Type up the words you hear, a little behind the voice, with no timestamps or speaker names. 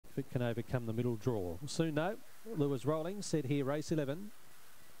if it can overcome the middle draw. We'll soon know. Lures rolling, set here, race 11.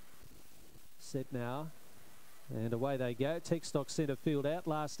 Set now. And away they go. Tech Stock centre field out.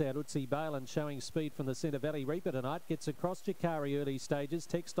 Last out, Utsi Balen showing speed from the centre. Valley Reaper tonight. Gets across Jakari early stages.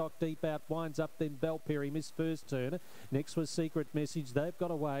 Tech Stock deep out. Winds up then Belperry. Missed first turn. Next was Secret Message. They've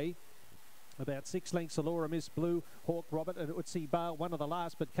got away. About 6 lengths, Allura Miss Blue, Hawk Robert and Utsi Bale, one of the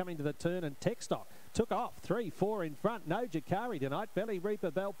last, but coming to the turn, and Tech Stock took off 3, 4 in front. No Jakari tonight. Valley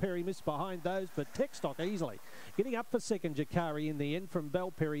Reaper, Belperry missed behind those, but Tech Stock easily getting up for second. Jakari in the end from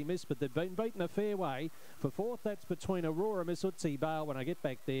Belperry missed, but they've been beaten a fair way. For fourth, that's between Aurora Miss Utsi Bale. When I get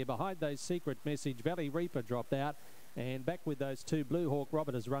back there, behind those Secret Message, Valley Reaper dropped out, and back with those two, Blue Hawk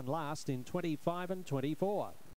Robert has run last in 25 and 24.